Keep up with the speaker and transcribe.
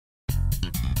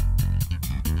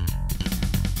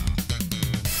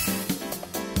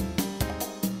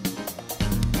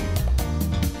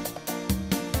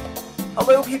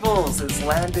Hello peoples, it's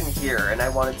Landon here, and I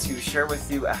wanted to share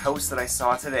with you a house that I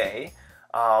saw today.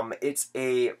 It's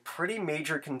a pretty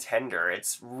major contender.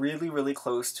 It's really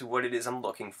close to what it is I'm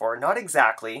looking for. Not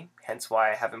exactly, hence why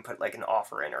I haven't put like an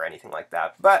offer in or anything like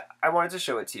that, but I wanted to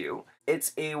show it to you.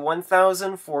 It's a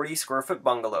 1,040 square foot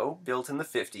bungalow built in the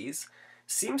 50s.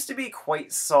 Seems to be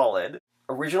quite solid.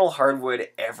 Original hardwood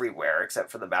everywhere except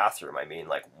for the bathroom. I mean,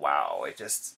 like, wow, it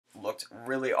just looked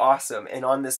really awesome. And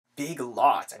on this big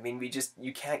lot, I mean,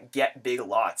 you can't get big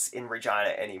lots in Regina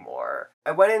anymore.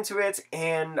 I went into it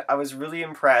and I was really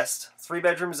impressed. 3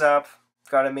 bedrooms up,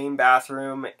 got a main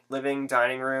bathroom, living,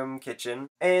 dining room, kitchen.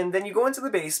 And then you go into the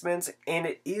basement and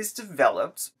it is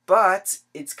developed, but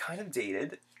it's kind of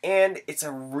dated. And it's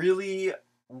a really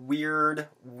weird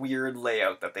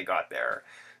layout that they got there.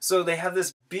 So they have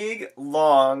this big,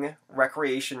 long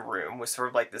recreation room with sort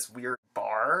of like this weird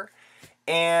bar,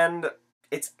 and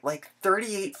it's like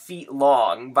 38 feet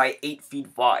long by 8 feet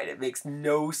wide. It makes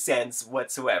no sense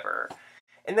whatsoever.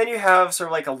 And then you have sort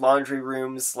of like a laundry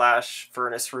room slash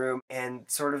furnace room and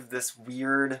sort of this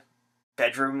weird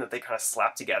bedroom that they kind of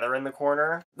slap together in the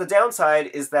corner. The downside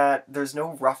is that there's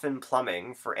no rough-in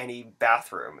plumbing for any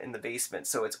bathroom in the basement,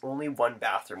 so it's only one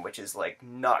bathroom, which is like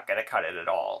not gonna cut it at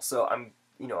all. So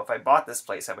if I bought this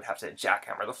place, I would have to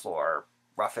jackhammer the floor,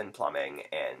 rough-in plumbing,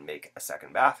 and make a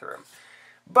second bathroom.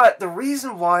 But the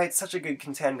reason why it's such a good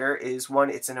contender is, one,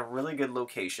 it's in a really good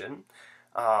location.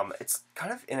 It's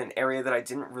kind of in an area that I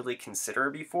didn't really consider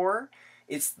before.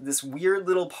 It's this weird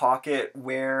little pocket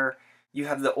where you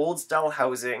have the old-style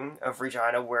housing of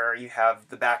Regina, where you have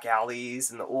the back alleys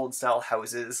and the old-style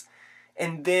houses,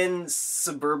 and then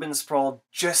suburban sprawl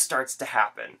just starts to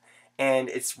happen. And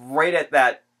it's right at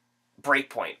that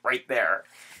breakpoint right there.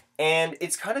 And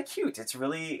it's kind of cute. It's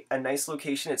really a nice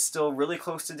location. It's still really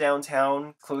close to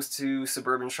downtown, close to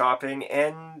suburban shopping,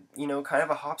 and, you know, kind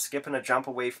of a hop, skip, and a jump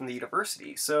away from the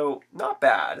university. So, not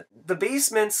bad. The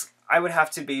basements, I would have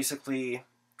to basically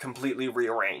completely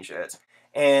rearrange it.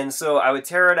 And so I would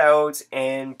tear it out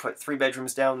and put 3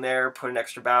 bedrooms down there, put an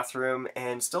extra bathroom,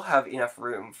 and still have enough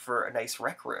room for a nice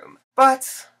rec room.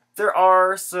 But there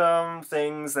are some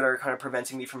things that are kind of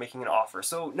preventing me from making an offer.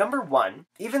 So number one,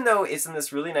 even though it's in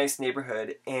this really nice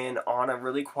neighborhood and on a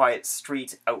really quiet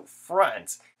street out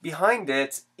front, behind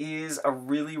it is a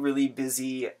really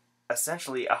busy,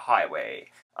 essentially a highway.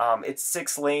 It's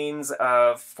 6 lanes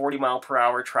of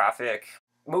 40-mile-per-hour traffic,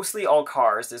 mostly all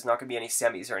cars. There's not going to be any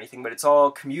semis or anything, but it's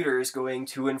all commuters going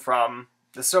to and from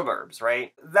the suburbs,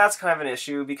 right? That's kind of an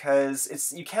issue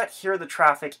because you can't hear the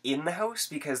traffic in the house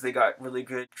because they got really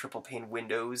good triple pane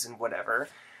windows and whatever.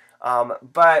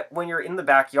 But when you're in the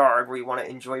backyard where you want to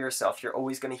enjoy yourself, you're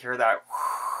always going to hear that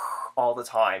all the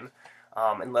time,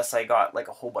 unless I got like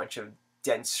a whole bunch of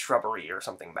dense shrubbery or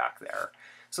something back there.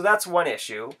 So that's one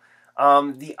issue.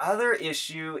 The other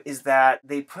issue is that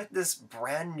they put this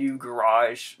brand new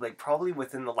garage, like probably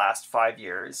within the last 5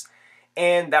 years,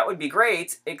 and that would be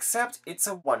great, except it's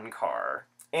a 1-car.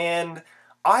 And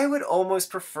I would almost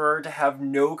prefer to have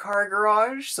no car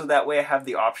garage, so that way I have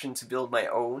the option to build my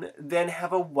own, than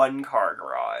have a 1-car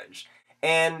garage.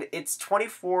 And it's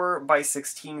 24 by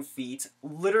 16 feet.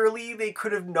 Literally, they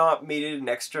could have not made it an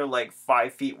extra like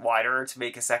 5 feet wider to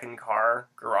make a second car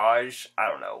garage. I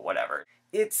don't know, whatever.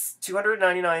 It's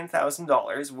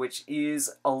 $299,000, which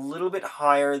is a little bit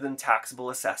higher than taxable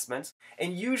assessment.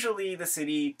 And usually the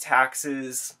city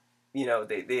taxes, you know,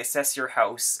 they assess your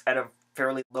house at a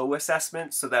fairly low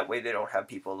assessment, so that way they don't have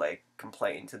people like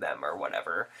complain to them or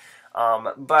whatever.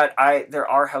 But there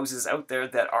are houses out there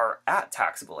that are at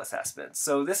taxable assessments.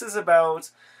 So this is about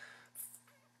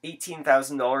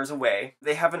 $18,000 away.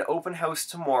 They have an open house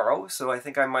tomorrow, so I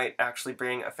think I might actually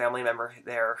bring a family member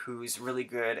there who's really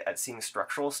good at seeing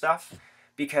structural stuff,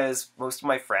 because most of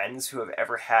my friends who have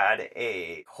ever had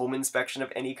a home inspection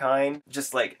of any kind,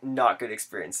 just like not good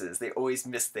experiences. They always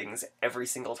miss things every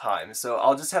single time. So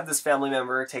I'll just have this family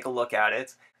member take a look at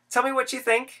it. Tell me what you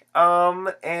think,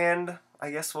 and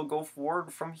I guess we'll go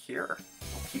forward from here.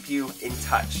 I'll keep you in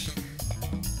touch.